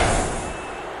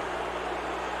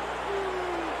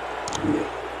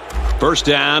 First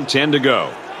down, 10 to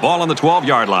go. Ball on the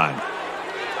 12-yard line.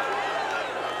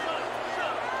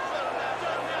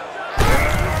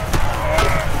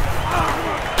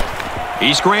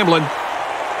 He's scrambling.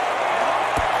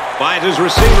 Finds his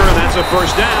receiver, and that's a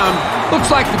first down. Looks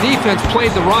like the defense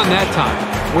played the run that time.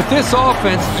 With this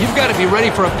offense, you've got to be ready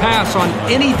for a pass on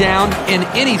any down in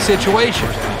any situation.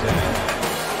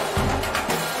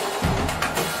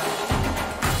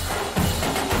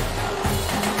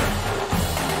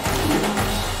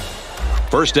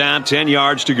 First down, 10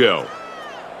 yards to go.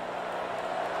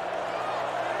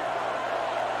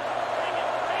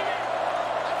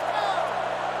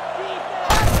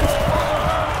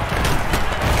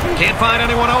 Can't find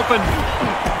anyone open.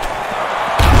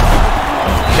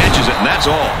 Catches it, and that's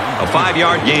all. A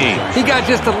 5-yard gain. He got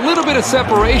just a little bit of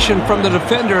separation from the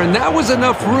defender, and that was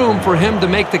enough room for him to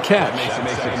make the catch.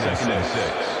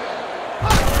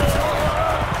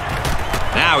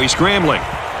 Now he's scrambling.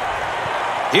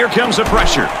 Here comes the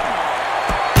pressure.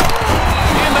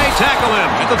 And they tackle him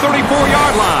at the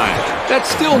 34-yard line. That's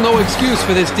still no excuse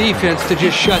for this defense to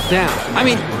just shut down. I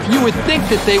mean, you would think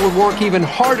that they would work even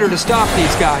harder to stop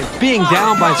these guys, being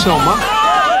down by so much.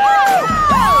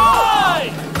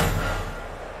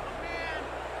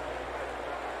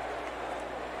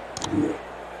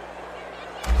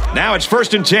 Now it's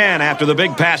 1st and 10 after the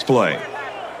big pass play.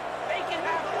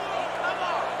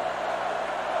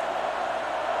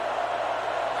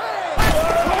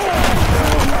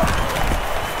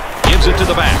 Gives it to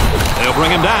the back. They'll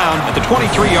bring him down at the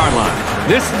 23-yard line.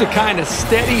 This is the kind of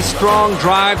steady, strong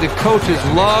drive that coaches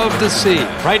love to see.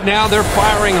 Right now, they're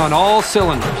firing on all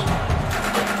cylinders.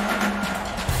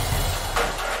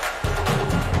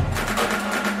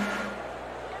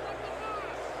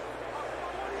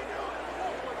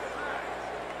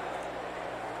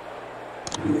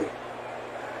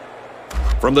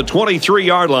 From the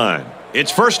 23-yard line,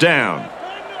 it's first down.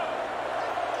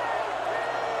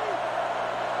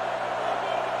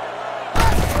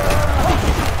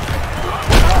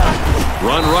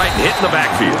 Run right and hit in the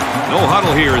backfield. No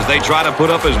huddle here as they try to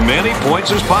put up as many points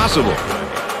as possible.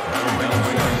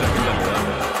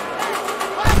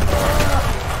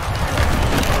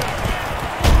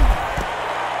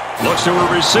 Looks to a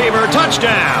receiver.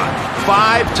 Touchdown.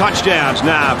 5 touchdowns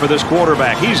now for this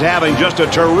quarterback. He's having just a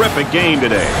terrific game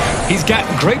today. He's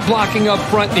gotten great blocking up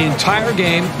front the entire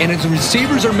game, and his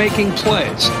receivers are making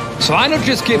plays. So I don't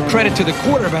just give credit to the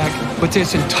quarterback, but to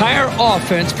this entire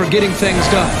offense for getting things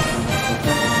done.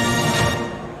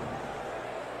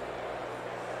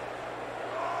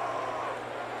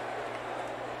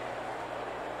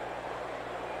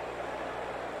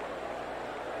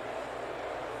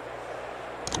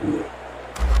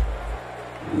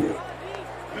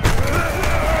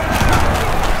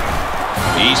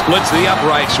 He splits the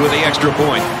uprights with the extra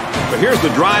point. But here's the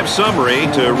drive summary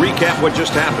to recap what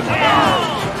just happened.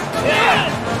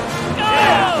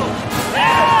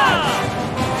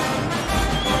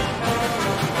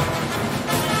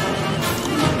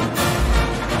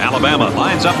 Alabama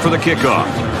lines up for the kickoff.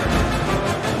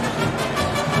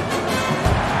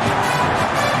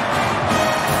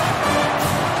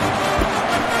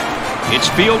 It's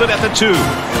fielded at the 2.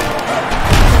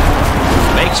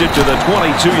 Makes it to the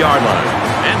 22-yard line.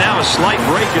 And now a slight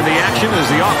break in the action as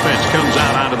the offense comes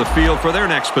out onto the field for their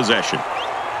next possession.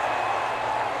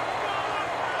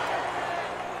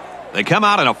 They come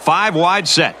out in a 5-wide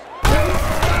set.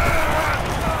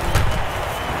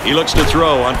 He looks to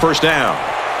throw on first down.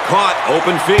 Caught,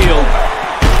 open field.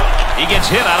 He gets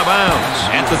hit out of bounds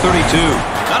at the 32.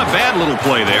 Not a bad little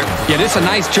play there. Yeah, it's a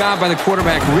nice job by the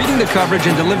quarterback reading the coverage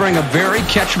and delivering a very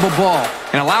catchable ball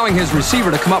and allowing his receiver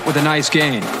to come up with a nice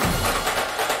gain.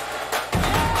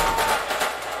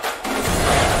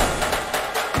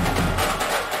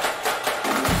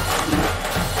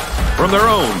 From their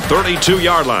own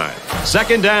 32-yard line.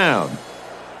 Second down.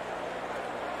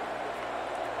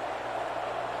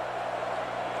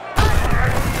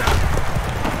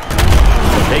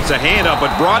 Takes a handoff,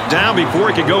 but brought down before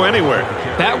he could go anywhere.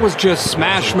 That was just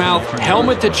smash-mouth,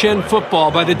 helmet-to-chin football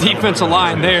by the defensive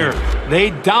line there.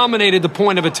 They dominated the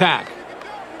point of attack.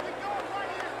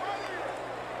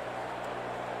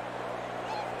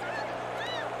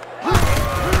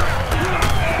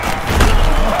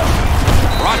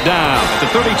 Brought down at the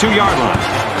 32-yard line.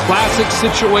 Classic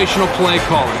situational play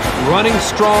calling. Running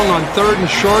strong on third and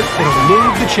short, it'll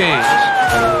move the chains.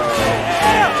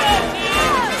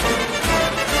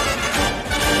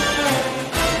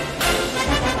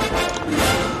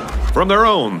 From their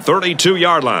own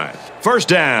 32-yard line. First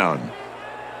down.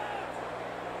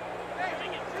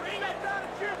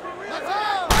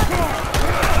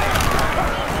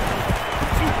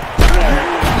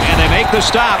 And they make the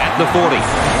stop at the 40.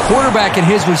 Quarterback and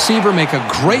his receiver make a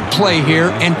great play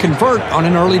here and convert on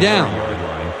an early down.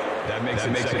 That makes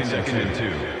it second and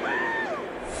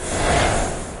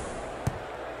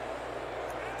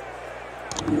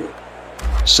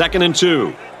 2. Second and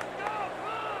 2.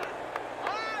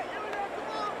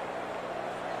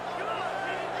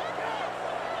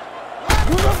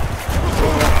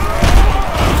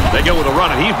 They go with a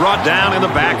run, and he's brought down in the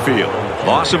backfield.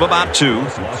 Loss of about 2.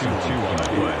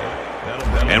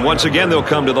 And once again, they'll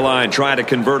come to the line, trying to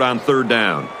convert on third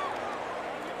down.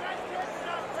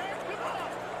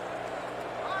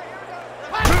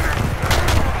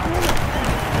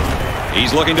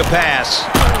 He's looking to pass.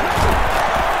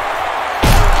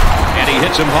 And he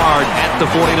hits him hard at the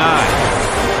 49.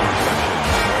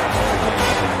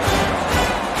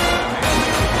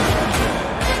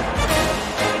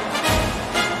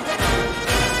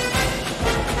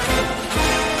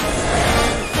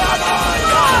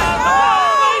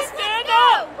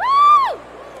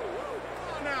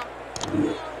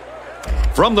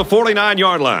 From the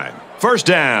 49-yard line, first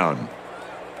down.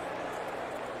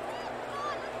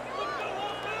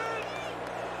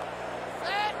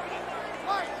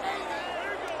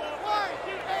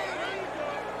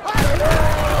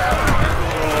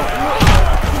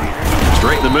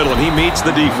 Straight in the middle, and he meets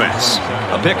the defense.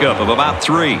 A pickup of about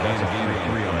 3.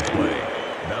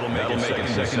 That'll make it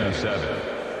second and 7.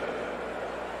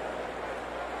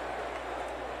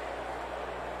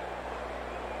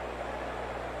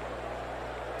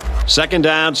 Second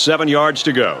down, 7 yards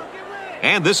to go.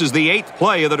 And this is the 8th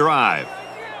play of the drive.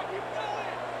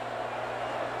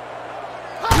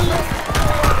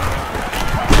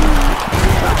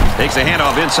 Takes the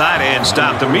handoff inside and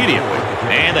stopped immediately.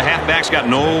 And the halfback's got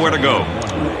nowhere to go.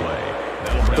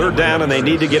 Third down, and they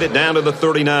need to get it down to the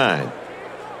 39.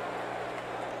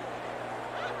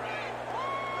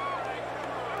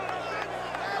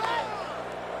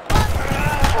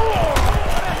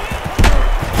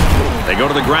 They go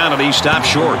to the ground, and he stops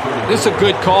short. This is a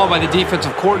good call by the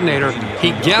defensive coordinator.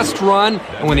 He guessed run,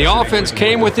 and when the offense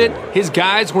came with it, his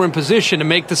guys were in position to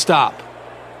make the stop.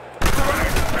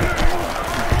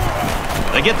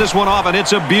 They get this one off, and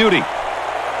it's a beauty.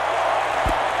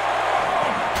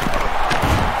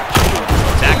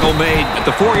 Tackle made at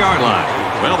the 4-yard line.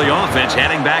 Well, the offense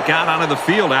heading back out onto the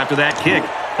field after that kick,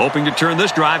 hoping to turn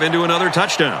this drive into another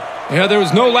touchdown. Yeah, there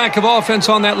was no lack of offense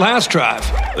on that last drive.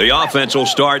 The offense will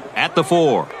start at the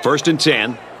 4. First and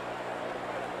 10.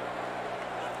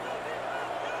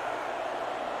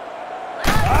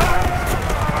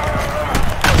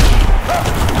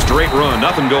 Straight run,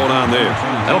 nothing going on there.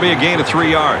 That'll be a gain of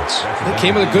 3 yards. They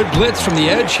came with a good blitz from the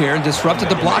edge here and disrupted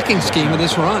the blocking scheme of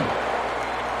this run.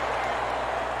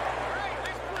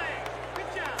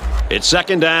 It's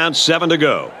second down, 7 to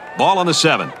go. Ball on the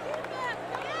 7.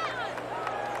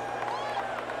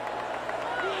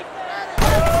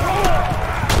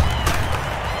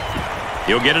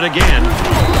 He'll get it again.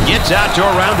 Gets out to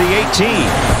around the 18.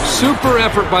 Super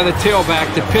effort by the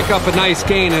tailback to pick up a nice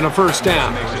gain and a first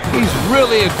down. He's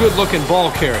really a good-looking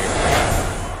ball carrier.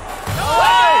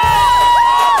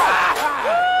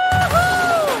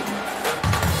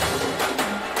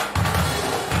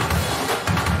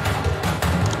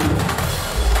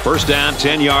 First down,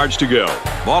 10 yards to go.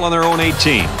 Ball on their own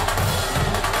 18.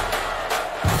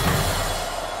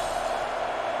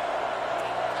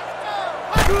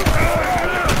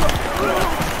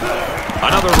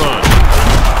 Another run.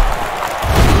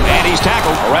 And he's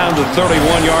tackled around the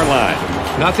 31-yard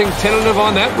line. Nothing tentative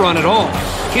on that run at all.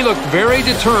 He looked very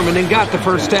determined and got the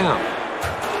first down.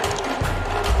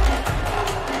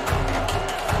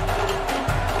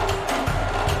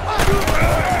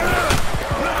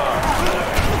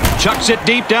 Chucks it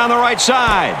deep down the right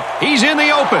side. He's in the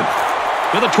open.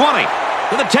 To the 20.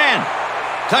 To the 10.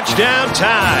 Touchdown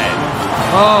time.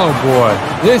 Oh,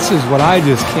 boy. This is what I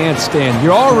just can't stand.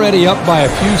 You're already up by a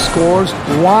few scores.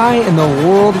 Why in the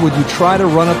world would you try to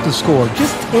run up the score?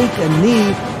 Just take a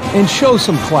knee and show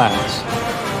some class.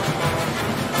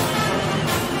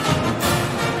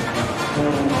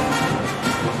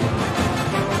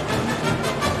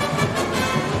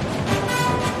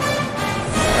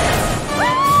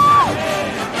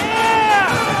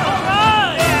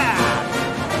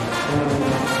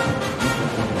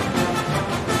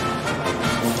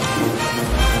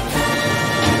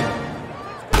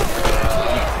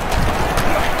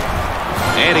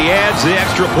 And he adds the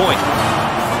extra point.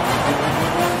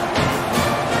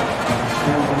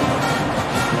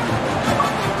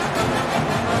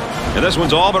 And this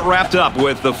one's all but wrapped up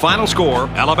with the final score.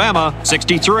 Alabama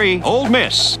 63, Ole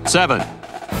Miss 7.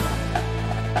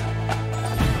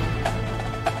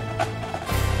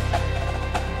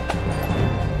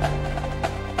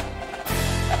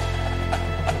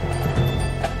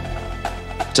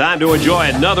 Time to enjoy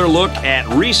another look at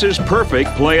Reese's Perfect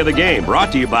Play of the Game,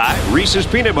 brought to you by Reese's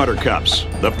Peanut Butter Cups,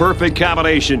 the perfect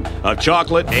combination of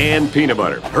chocolate and peanut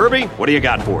butter. Herbie, what do you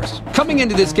got for us? Coming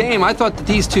into this game, I thought that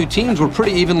these two teams were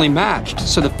pretty evenly matched,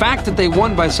 so the fact that they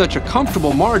won by such a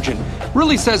comfortable margin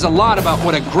really says a lot about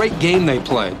what a great game they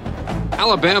played.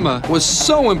 Alabama was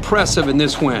so impressive in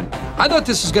this win. I thought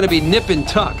this was going to be nip and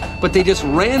tuck, but they just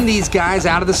ran these guys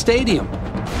out of the stadium.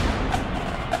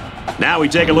 Now we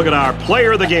take a look at our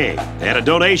player of the game, and a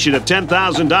donation of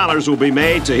 $10,000 will be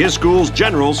made to his school's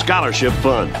general scholarship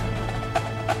fund.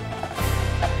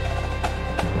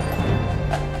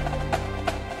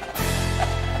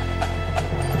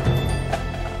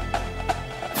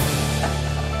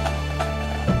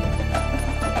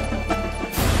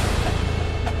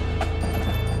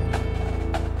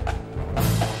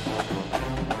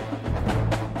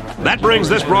 That brings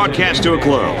this broadcast to a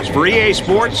close. For EA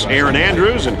Sports, Aaron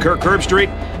Andrews and Kirk Herbstreit,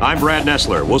 I'm Brad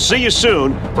Nessler. We'll see you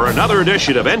soon for another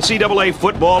edition of NCAA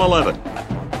Football 11.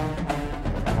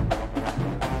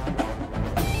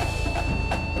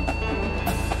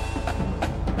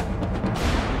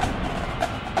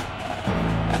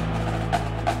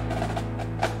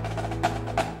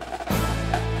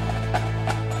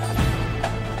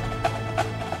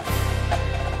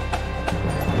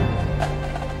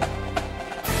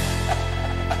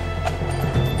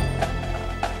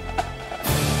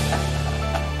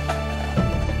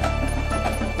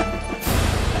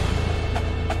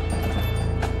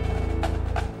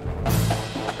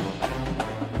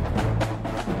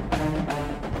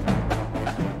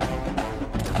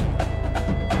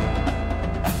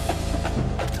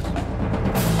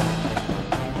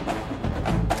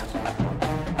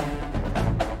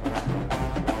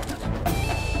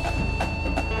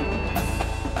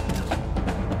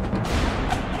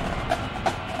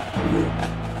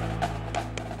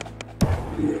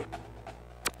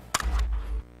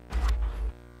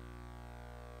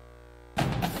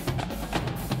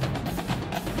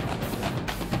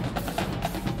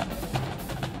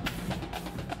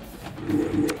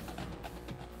 Yeah.